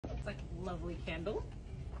lovely candle.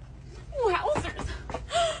 Wowzers.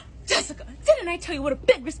 Jessica, didn't I tell you what a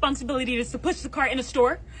big responsibility it is to push the cart in a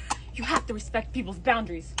store? You have to respect people's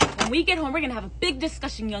boundaries. When we get home, we're gonna have a big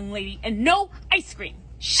discussion, young lady, and no ice cream.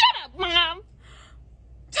 Shut up, Mom!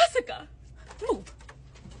 Jessica, move.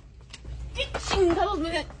 ¿Qué chingados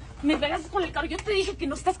me pegas con el carro? Yo te dije que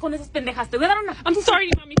no estás con esas pendejas. Te voy a dar una... I'm sorry,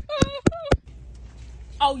 Mommy.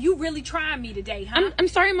 Oh, you really trying me today, huh? I'm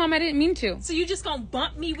sorry, Mom. I didn't mean to. So you just gonna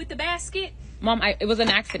bump me with the basket? Mom, it was an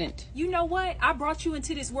accident. You know what? I brought you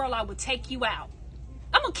into this world. I would take you out.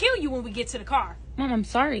 I'm gonna kill you when we get to the car. Mom, I'm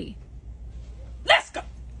sorry. Let's go.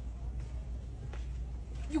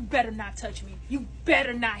 You better not touch me. You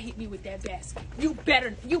better not hit me with that basket. You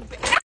better.